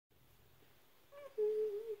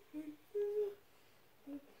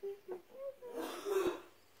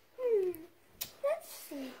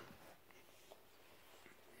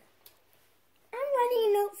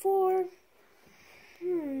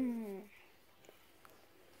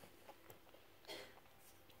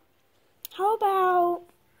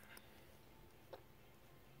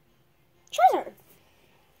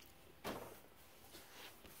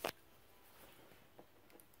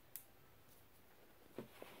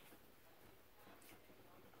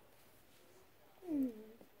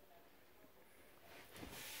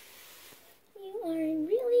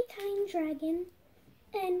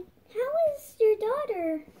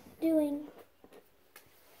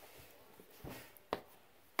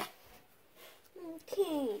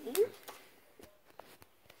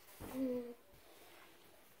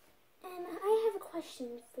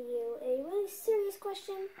question for you. A really serious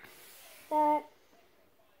question that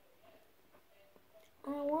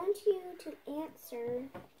I want you to answer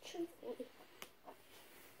truthfully.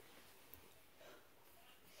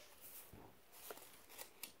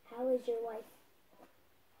 How is your wife?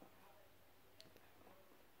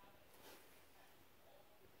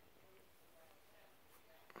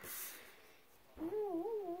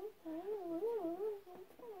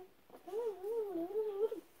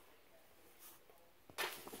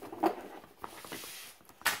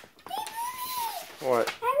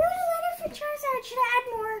 What? I wrote a letter for Charizard. Should I add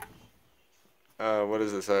more? What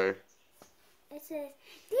does it say? It says,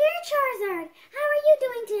 Dear Charizard, how are you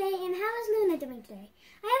doing today and how is Luna doing today?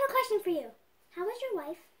 I have a question for you. How is your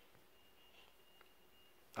wife?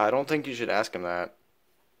 I don't think you should ask him that.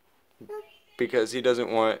 Well, Because he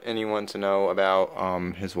doesn't want anyone to know about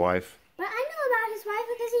his wife. but I know about his wife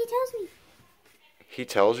because he tells me. He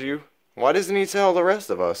tells you? Why doesn't he tell the rest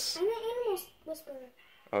of us? I'm an animal whisperer.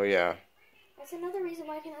 Oh, yeah. That's another reason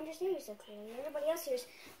why I can understand you so clearly. Everybody else hears,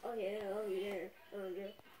 oh yeah, oh yeah, oh yeah.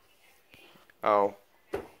 Oh.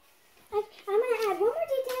 I'm going to add one more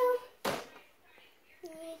detail.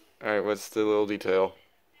 Alright, what's the little detail?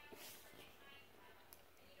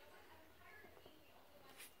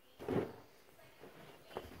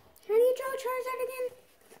 How do you draw Charizard again?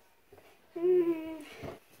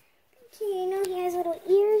 Okay, you know he has little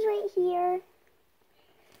ears right here.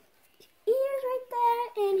 Ears right there,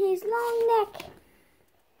 and his long neck.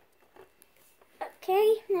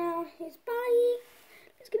 Okay, now his body.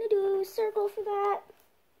 Just gonna do a circle for that.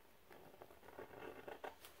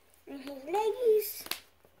 And his leggies.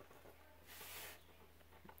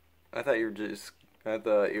 I thought you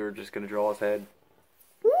were just gonna draw his head.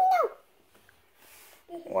 No!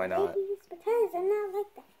 His Why not? leggies, because I'm not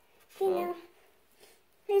like that. Okay, Oh. now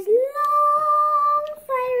his long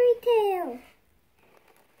fiery tail.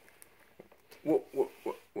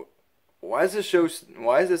 Why is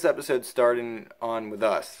this episode starting on with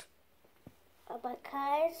us?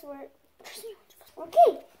 Because we're...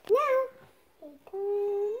 Okay, now...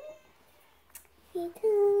 He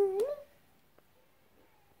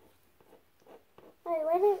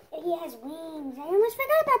Wait, he has wings. I almost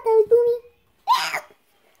forgot about those, Boomy. Ah!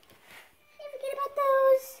 I forget about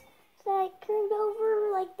those. So I curved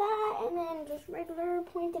over like that, and then just regular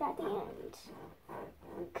pointed at the end.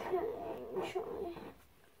 Okay, I'm trying.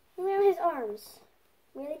 And now his arms.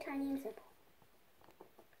 Really tiny and simple.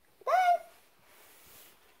 Done!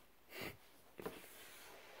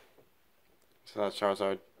 So that's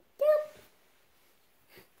Charizard. Yep.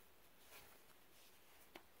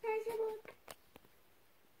 How's it look?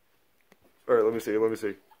 Alright, let me see.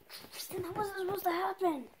 Tristan, that wasn't supposed to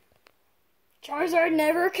happen. Charizard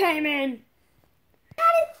never came in. How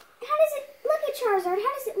does it look at Charizard?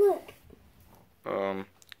 How does it look?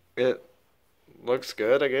 It looks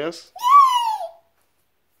good, I guess. Yay!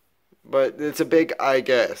 But it's a big I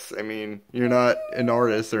guess. I mean, you're not an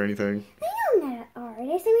artist or anything. I know I'm not an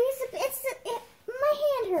artist. I mean, my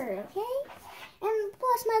hand hurt, okay? And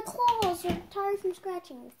plus my claws are tired from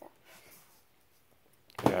scratching and stuff.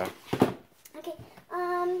 Yeah. Okay,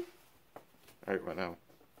 Alright, what now?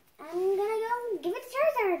 I'm gonna go give it to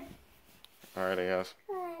Charizard. Alright, I guess.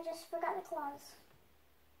 I just forgot the claws.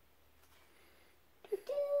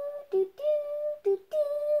 Do-do-do-do-do-do.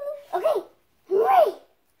 Okay, I'm ready.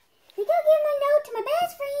 We go give my note to my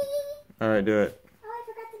best friend. Alright, do it. Oh, I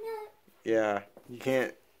forgot the note. Yeah. You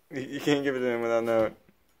can't give it to him without a note.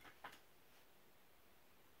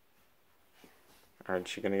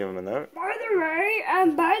 Aren't you gonna give him a note? By the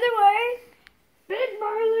way, Big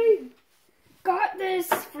Marley got this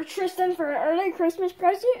for Tristan for an early Christmas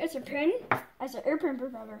present. It's a pin. It's an airplane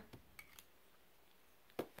propeller.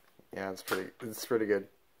 Yeah, it's pretty good.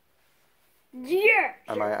 Yeah.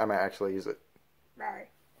 I might actually use it. Right.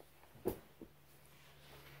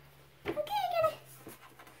 Okay, I got it.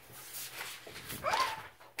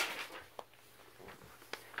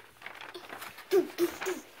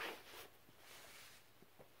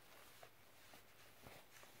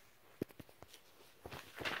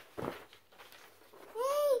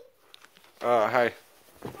 Hi. I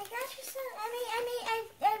got you some.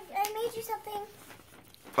 I made you something.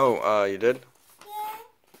 Oh, you did? Yeah,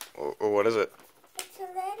 Or what is it? it's a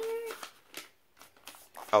letter.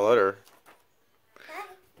 A letter.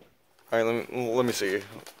 Hi. Alright, let me see.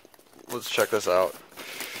 Let's check this out.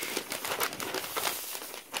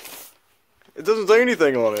 It doesn't say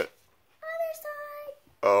anything on it. Other side.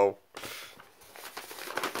 Oh.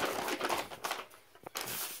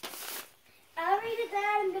 I'll read it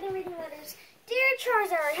that. I'm gonna read the letters. Dear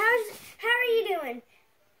Charizard, how are you doing?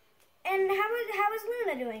 And how is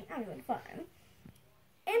Luna doing? I'm doing fine.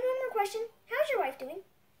 And one more question. How's your wife doing?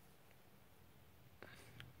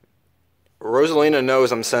 Rosalina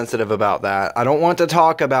knows I'm sensitive about that. I don't want to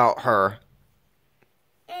talk about her.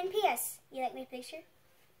 And P.S. You like my picture?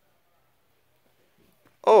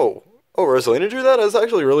 Oh, Rosalina drew that? That's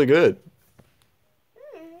actually really good.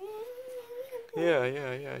 Yeah.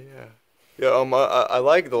 Yeah, I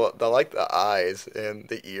like the eyes and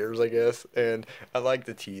the ears, I guess, and I like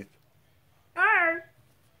the teeth. Arr.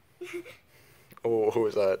 Oh, who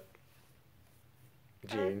is that?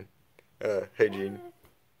 Jean. Hey, Jean.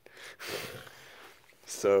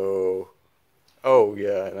 So, oh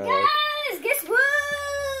yeah, and I like. Guys, guess what?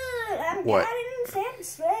 I'm What? guiding Santa's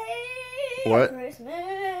sleigh What? on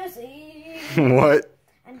Christmas Eve. What?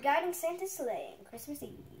 I'm guiding Santa's sleigh on Christmas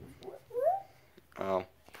Eve. Whoop, whoop. Oh.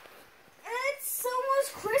 It's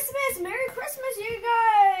almost Christmas. Merry Christmas, you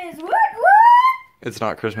guys. What? It's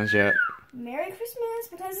not Christmas yet. Merry Christmas,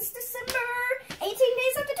 because it's December. 18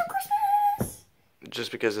 days after till Christmas.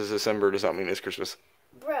 Just because it's December does not mean it's Christmas.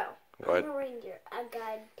 Bro, What? I'm a reindeer. I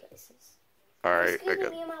guide places. Alright, I Excuse me,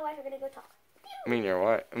 got. me and my wife are going to go talk. Me and your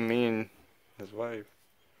wife. Me and his wife.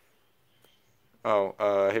 Oh,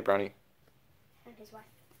 hey, Brownie. I'm his wife.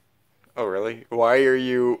 Oh, really? Why are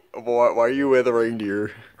you with a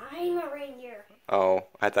reindeer? I'm a reindeer. Oh,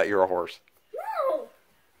 I thought you were a horse. No.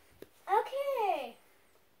 Okay.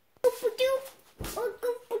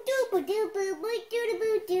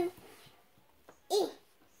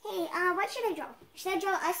 Hey, what should I draw? Should I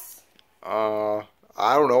draw us? I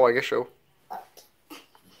don't know, I guess so.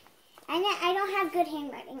 I don't have good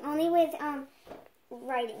handwriting. Only with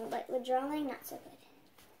writing, but with drawing, not so good.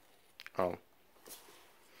 Oh.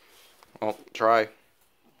 Well, try.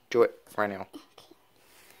 Do it right now.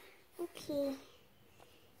 Okay.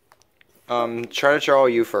 Try to draw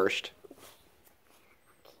you first.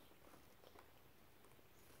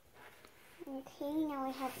 Okay, now I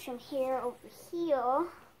have some hair over here.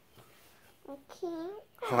 Okay.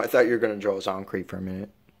 Oh, I thought you were gonna draw Zoncrete for a minute.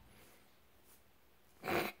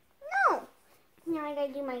 No. Now I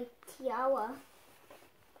gotta do my tiara.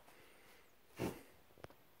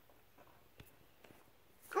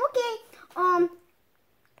 Okay.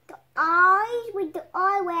 The eyes with the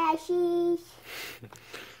eyelashes.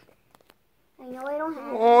 I know I don't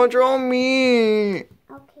have. Oh, draw me! Okay,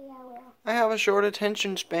 I will. I have a short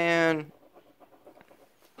attention span.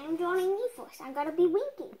 I'm drawing you first. I gotta be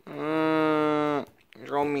winking.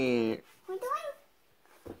 Draw me. Hold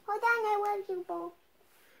on. Hold on, I love you both.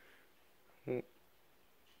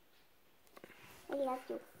 I love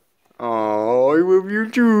you. Oh, I love you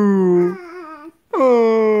too.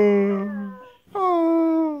 Oh.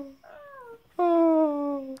 Oh. Oh.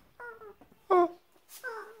 Oh.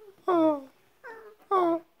 Oh.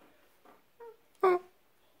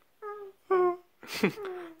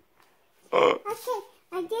 Oh. Okay,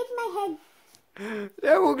 I did my head.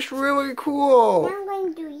 That looks really cool. Now I'm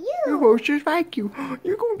going to do you. It looks just like you.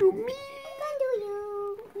 You're going to do me. I'm going to do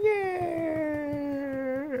you. Yeah.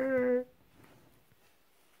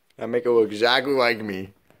 I make it look exactly like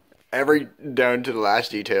me. Every down to the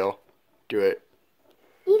last detail. Do it.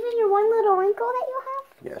 Even your one little wrinkle that you have?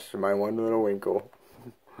 Yes, my one little winkle.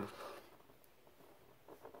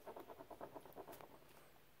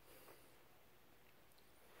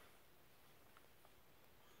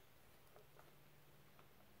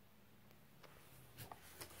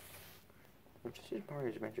 This is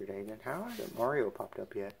Mario's Adventure Day again. How hasn't Mario popped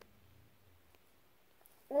up yet?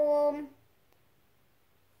 I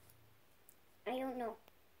don't know.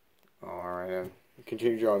 Oh, alright then.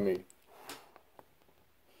 Continue drawing me.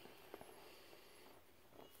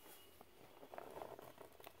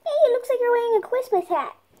 Hey, it looks like you're wearing a Christmas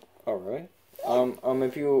hat. Oh, really?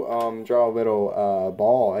 If you, draw a little,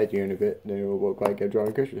 ball at the end of it, then it will look like a drawn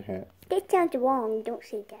a Christmas hat. That sounds wrong. Don't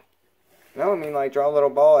say that. No, I mean, like, draw a little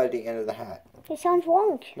ball at the end of the hat. It sounds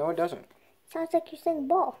wrong. No, it doesn't. It sounds like you're saying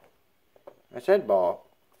ball. I said ball.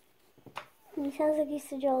 It sounds like you used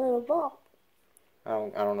to draw a little ball. I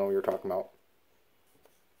don't know what you're talking about.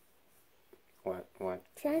 What? It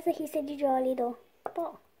sounds like you said you draw a little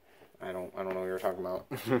ball. I don't know what you're talking about.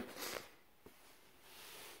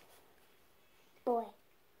 Boy.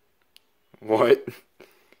 What?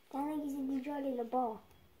 Sounds like you said you draw a little ball.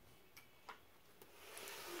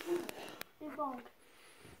 Little ball.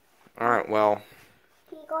 Alright, well.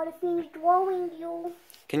 You gotta finish drawing you.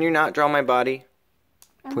 Can you not draw my body?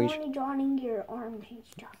 I'm Please. only drawing your arms and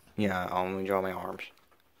stuff. Yeah, I'll only draw my arms.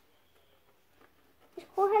 It's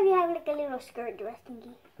cool how you have like a little skirt dress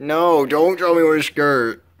thingy. No, don't draw me with a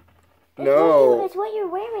skirt. No. It's what you're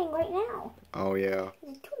wearing right now. Oh, yeah.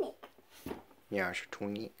 It's a tunic. Yeah, it's a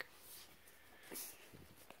tunic.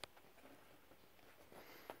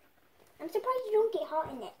 I'm surprised you don't get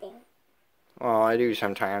hot in that thing. Well, I do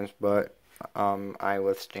sometimes, but I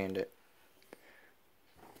withstand it.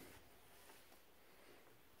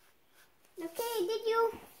 Okay, did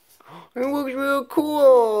you? It looks real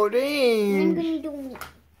cool, I'm dang. gonna do me.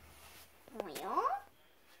 Oh yeah?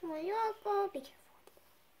 Oh yeah, go be careful.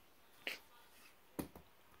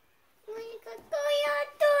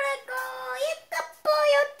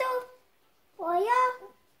 Oh yeah?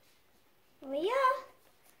 Oh yeah?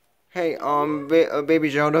 Hey, Baby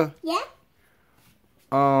Zelda. Yeah?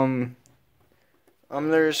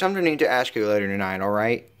 There's something I need to ask you later tonight,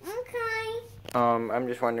 alright? Okay. I'm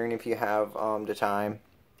just wondering if you have, the time.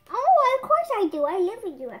 Oh, of course I do. I live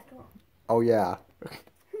with you after all. Oh, yeah.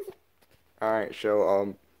 Alright,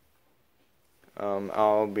 so,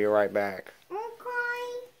 I'll be right back.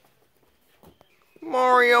 Okay.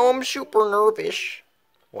 Mario, I'm super nervous.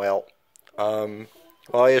 Well,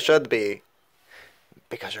 you should be.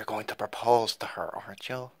 Because you're going to propose to her, aren't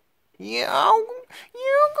you? Yeah,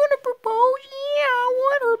 you're gonna propose? Yeah, I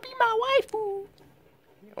want her to be my waifu.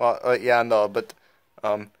 Well, yeah, no, but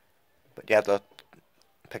you have to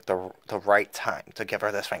pick the right time to give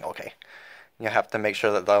her this ring, okay? You have to make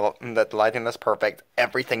sure that the lighting is perfect.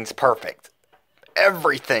 Everything's perfect.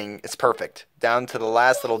 Everything is perfect, down to the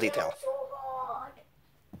last little detail.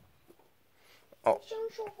 Oh.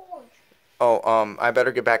 I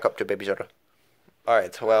better get back up to Baby Yoda.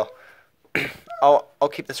 Alright, so well, I'll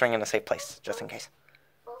keep this ring in a safe place, just in case.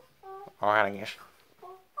 Alright, I guess.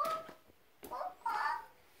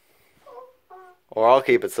 Or I'll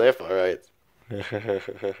keep it safe, alright. Just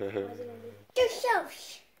so.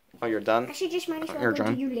 Oh, you're done? I should just might as well You're go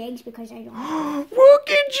done? to your legs because I don't. Look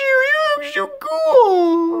at you! You look so cool!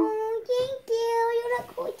 Oh, thank you. You look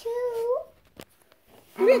cool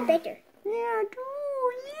too. You look better. Yeah, dude,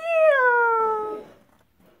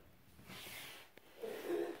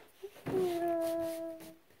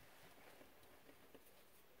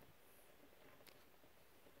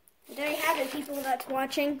 There you have it, people that's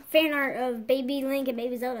watching. Fan art of Baby Link and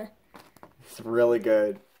Baby Zelda. It's really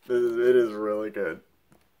good. It is really good.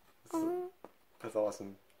 That's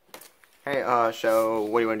awesome. Hey, so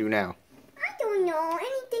what do you want to do now? I don't know.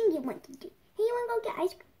 Anything you want to do. Hey, you want to go get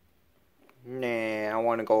ice cream? Nah, I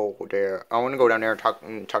want to go there. I want to go down there and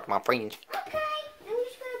talk to my friends. Okay. I'm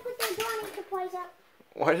just going to put the Donnie supplies up.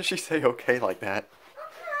 Why did she say okay like that?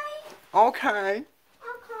 Okay. Okay. Okay,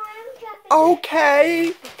 I'm traffic.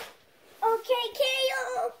 Okay. Okay,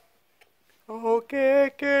 KO.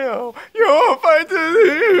 Okay, Kale. You're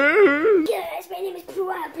fighting. Yes, my name is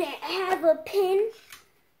Problem. I have a pin.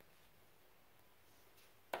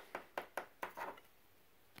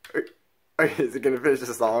 Is it gonna finish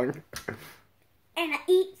the song? And I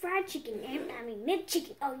eat fried chicken. I mean,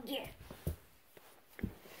 McChicken. Oh, yeah.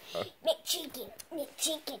 McChicken.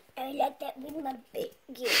 McChicken. I like that with my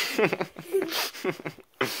bacon.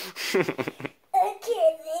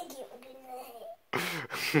 Okay, thank you. Good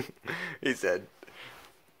night. He said.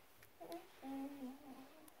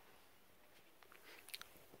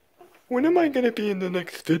 When am I gonna be in the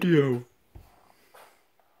next video?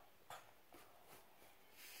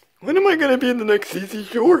 When am I gonna be in the next CC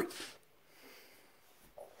Shorts?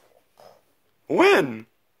 When?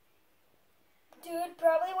 Dude,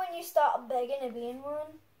 probably when you stop begging to be in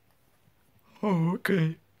one. Oh,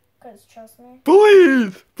 okay. Because trust me.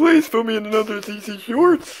 Please put me in another CC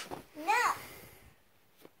Shorts. No.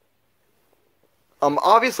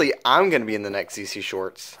 Obviously I'm gonna be in the next CC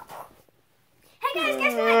Shorts. Hey guys,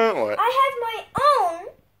 guess what? What? I have my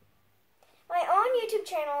own YouTube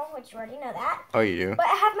channel, which you already know that. Oh, you do? But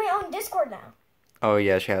I have my own Discord now. Oh,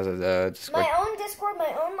 yeah, she has a Discord. My own Discord,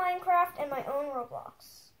 my own Minecraft, and my own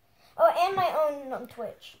Roblox. Oh, and my own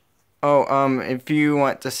Twitch. Oh, if you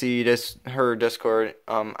want to see her Discord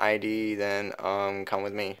ID, then come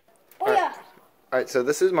with me. Oh, Alright. yeah. Alright, so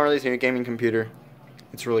this is Marley's new gaming computer.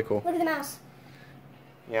 It's really cool. Look at the mouse.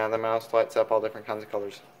 Yeah, the mouse lights up all different kinds of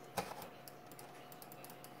colors.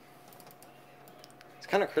 It's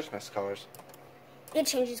kind of Christmas colors. It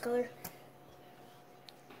changes color.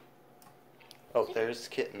 Oh, there's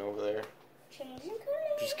Kitten over there. Changing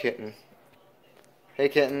color. Just Kitten. Hey,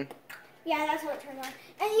 Kitten. Yeah, that's how it turns on.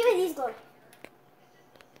 And even these glow.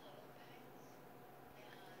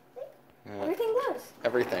 Yeah, Everything glows.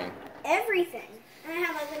 everything. Everything. And I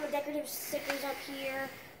have like little decorative stickers up here,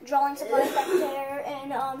 drawing supplies back there,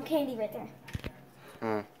 and candy right there.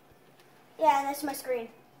 Hmm. Yeah, and that's my screen.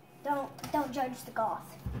 Don't judge the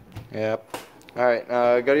goth. Yep. Alright,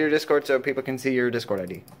 go to your Discord so people can see your Discord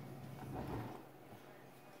ID.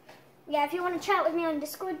 Yeah, if you want to chat with me on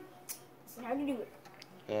Discord, this is how to do it.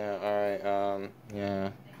 Yeah, alright,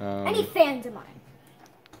 yeah. I need fans of mine.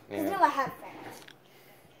 Because Yeah. now I have friends.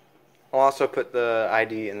 I'll also put the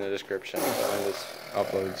ID in the description when this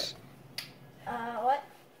uploads. What?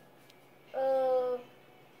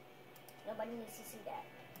 Nobody needs to see that.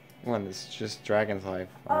 One is just Dragonfly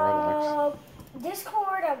on Roblox.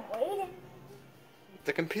 Discord, I'm waiting.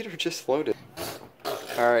 The computer just loaded.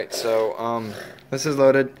 Alright, so, this is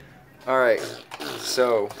loaded. Alright,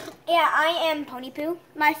 so. Yeah, I am Pony Poo.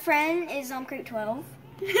 My friend is Creep 12.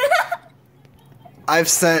 I've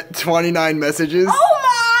sent 29 messages. Oh my!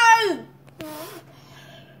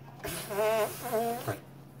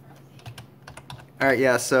 Alright,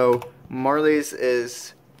 yeah, so Marley's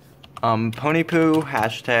is, Ponypoo,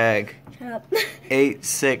 hashtag Shut up.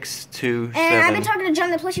 8627. And I've been talking to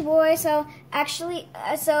John the Plushy Boy, so actually,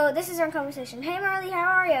 so this is our conversation. Hey Marley, how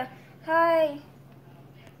are you? Hi.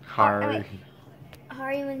 Hard. How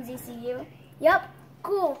are you in ZCU? Yep,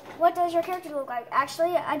 cool. What does your character look like?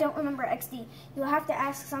 Actually, I don't remember XD. You'll have to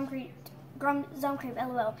ask Zomcreep,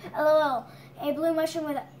 LOL. LOL. A blue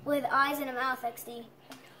mushroom with eyes and a mouth, XD.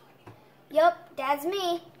 Yup, that's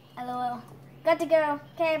me. LOL. Got to go.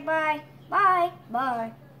 Okay, bye. Bye.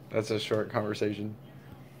 Bye. That's a short conversation.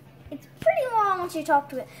 It's pretty long once you talk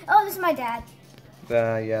to it. Oh, this is my dad.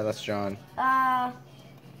 Yeah, that's John. I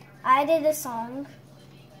did a song.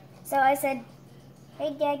 So I said,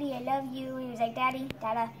 hey daddy, I love you. He was like, daddy,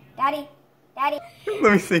 dada, daddy, daddy.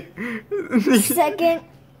 Let me see. Second,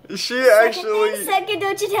 Second,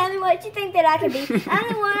 don't you tell me what you think that I could be.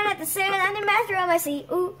 I'm the one at the center, I'm the master on my seat.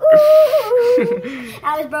 Ooh, ooh, ooh.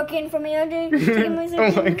 I was broken from my own dream.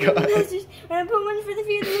 Oh my God. When I put one for the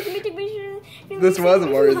few, look at me, take pictures. This was a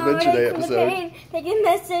Mario's Adventure Day episode. Pain, taking a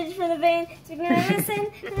message from the vein. Taking a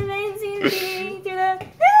message from the vein, seeing through the...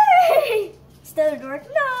 Still the door.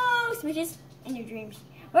 No! Smooches in your dreams.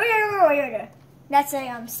 That's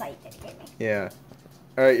a site that gave me. Yeah.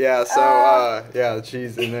 Alright, yeah, so, yeah,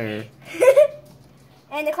 she's in there.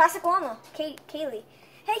 And the classic llama, Kaylee.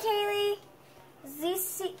 Hey, Kaylee.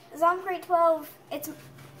 Zomcrate 12.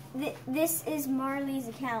 This is Marley's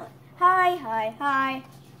account. Hi.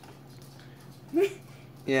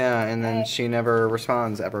 Yeah, and then Right. she never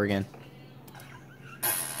responds ever again.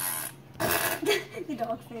 The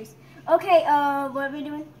dog face. Okay, what are we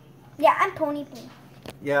doing? Yeah, I'm Pony Poo.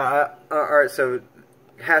 Yeah, alright, so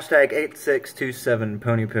hashtag 8627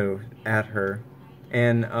 Ponypoo at her.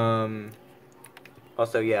 And,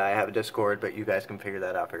 also, yeah, I have a Discord, but you guys can figure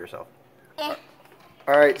that out for yourself. Eh.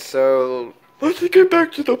 Alright, so let's get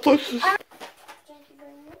back to the places. Thank you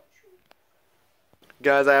very much.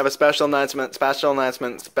 Guys, I have a special announcement.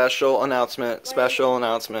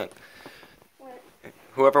 What?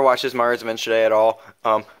 Whoever watches Mario's Adventure Day at all,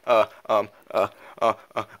 I'm gonna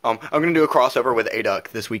do a crossover with A-Duck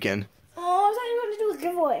this weekend. Oh, I thought you were going to do a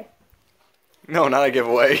giveaway. No, not a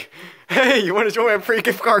giveaway. Hey, you want to join a free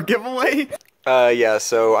gift card giveaway? Yeah,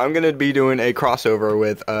 so I'm gonna be doing a crossover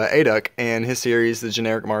with A-Duck and his series, The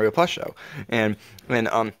Generic Mario Plus Show. And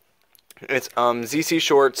it's ZC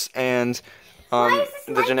Shorts and Why is this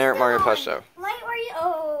The light Generic still Mario on? Plus Show. Light, where are you?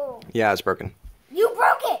 Oh. Yeah, it's broken. You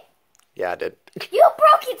broke it. Yeah, I did. You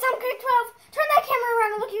broke it, Zomcrate 12. Turn that camera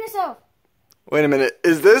around and look at yourself. Wait a minute,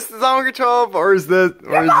 is this Zonker 12 or is this Zonker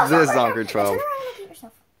 12? Turn around and look at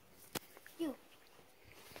yourself.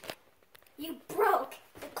 You broke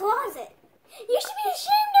the closet. You should be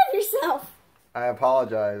ashamed of yourself. I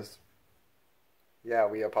apologize. Yeah,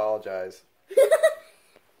 we apologize.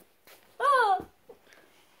 Oh.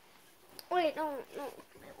 Wait, no. Wait,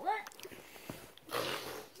 what?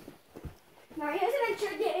 Mario's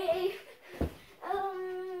Adventure Day.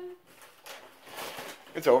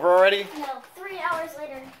 It's over already? No, 3 hours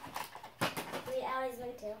later. 3 hours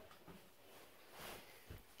later.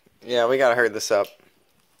 Yeah, we gotta hurry this up.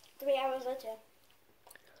 3 hours later.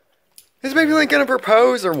 Is Baby Link gonna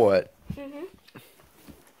propose or what? Mm-hmm.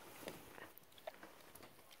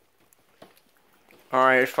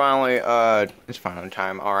 Alright, it's finally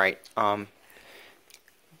time. Alright,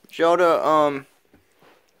 Zelda,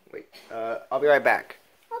 wait, I'll be right back.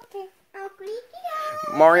 Okay.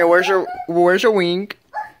 Mario, where's your wing?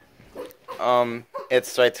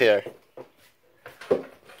 It's right there.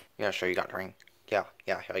 Yeah, sure, you got the ring. Yeah,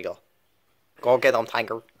 here we go. Go get them,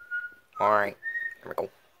 Tiger. Alright, here we go.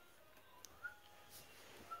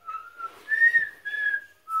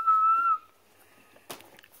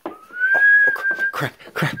 Crap.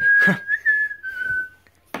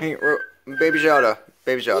 Hey, Baby Zelda.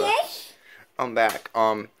 Yes? I'm back.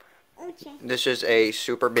 Okay. This is a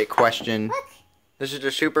super big question. What? This is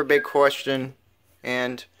a super big question,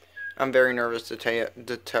 and I'm very nervous to tell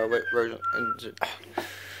it.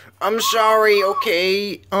 I'm sorry,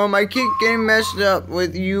 okay? I keep getting messed up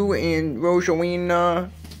with you and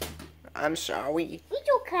Rosalina. I'm sorry. It's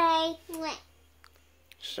okay.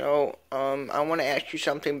 So, I want to ask you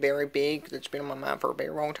something very big that's been on my mind for a very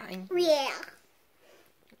long time. Yeah.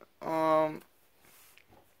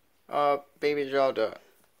 Baby Zelda,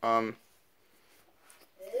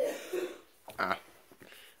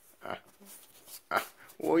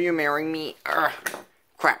 will you marry me?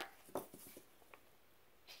 Crap.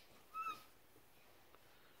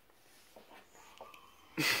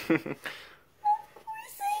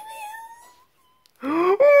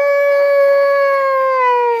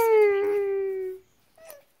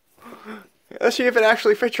 Let's see if it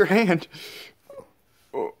actually fits your hand.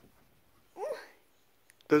 Oh.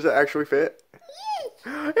 Does it actually fit? Yes.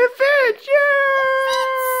 It fits!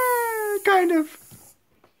 Yeah! Kind of.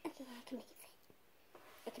 Okay,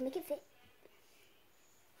 I can make it fit.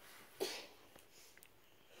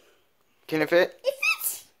 Can it fit? It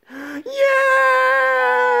fits! Yes!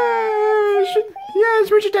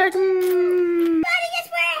 Yes, Richard Deck. Daddy, guess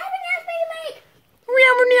what? I have an announcement to make. We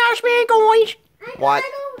have an announcement, guys. What? I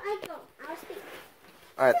go. I'll speak.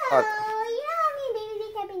 Alright, So, you know how me and Baby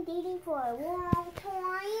Vic have been dating for a long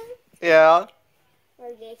time? yeah.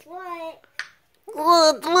 Well, guess what?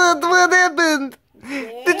 What happened?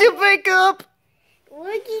 Yeah. Did you break up?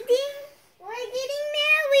 We're getting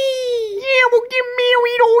married. Yeah, we'll get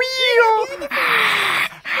married, oh yeah. Look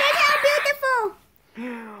how beautiful.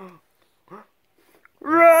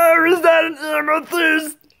 Rare, is that an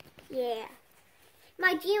amethyst? Yeah.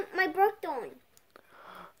 My birthstone.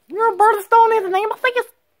 Your birthstone is an amethyst?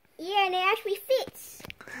 Yeah, and it actually fits.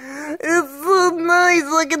 It's so nice.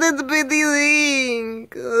 Look at this pretty thing.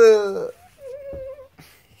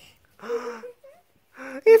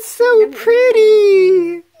 It's so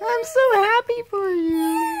pretty. I'm so happy for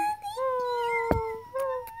you.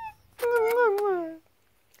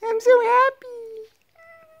 I'm so happy.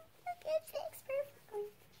 It fits perfectly.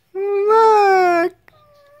 Look.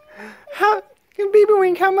 How, Baby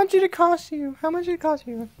Wink, how much did it cost you? How much did it cost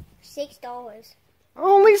you? $6.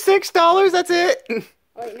 Only $6? That's it?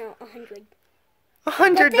 Wait, no, 100.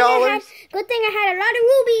 $100? Good thing I had a lot of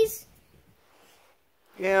rubies.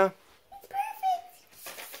 Yeah. It's perfect.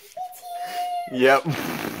 It's here. Yep.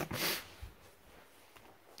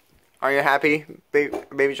 Are you happy,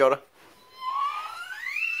 Baby Yoda?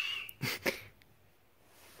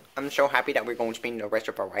 I'm so happy that we're going to spend the rest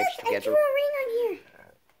of our lives I drew a together. ring on here.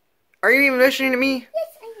 Are you even listening to me?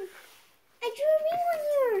 Yes, I am. I drew a ring on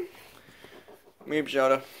here. Baby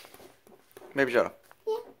Yoda. Baby Yoda.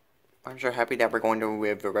 Yeah. I'm so happy that we're going to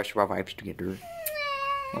live the rest of our lives together.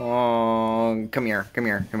 Oh, come here.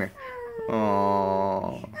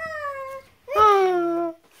 Oh.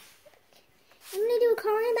 I'm gonna do a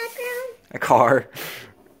car in the background. A car.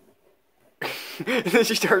 And then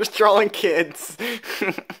she starts drawing kids. A car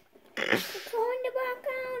in the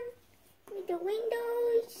background with the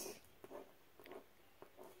windows.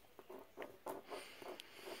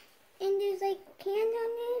 And there's like cans on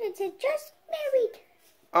there that says just married.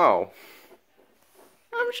 Oh.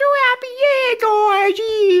 I'm so happy, yeah, guys,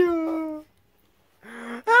 yeah.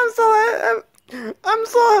 I'm so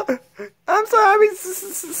happy,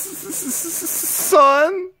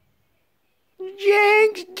 son.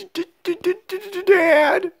 Jinx,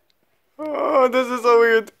 Dad. Oh, this is so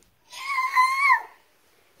weird.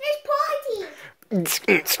 There's party. It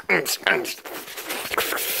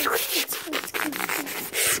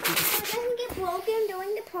doesn't get broken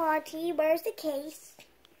during the party. Where's the case?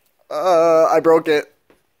 I broke it.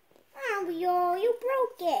 Oh, you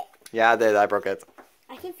broke it. Yeah, I did. I broke it.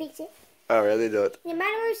 I can fix it Oh, really? Do it. in a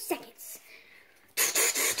matter of seconds.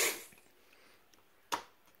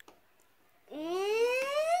 And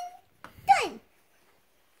done.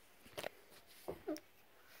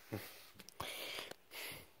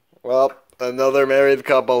 Well, another married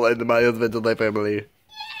couple in my husband and my family.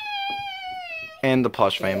 And the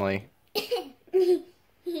Plush family.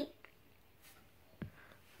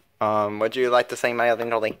 Would you like to sing my other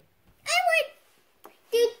Nolly? I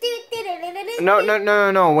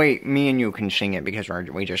would. No, wait. Me and you can sing it because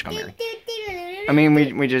we just got married. I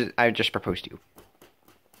mean, I just proposed to you.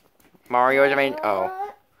 Mario's Adventure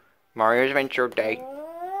Day.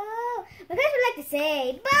 Oh, my guys would like to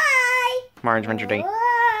say bye. Mario's Adventure Day.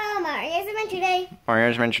 Oh, Mario's Adventure Day.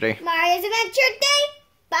 Mario's Adventure Day. Mario's Adventure Day.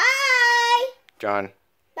 Bye. John.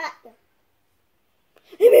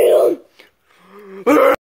 Bye.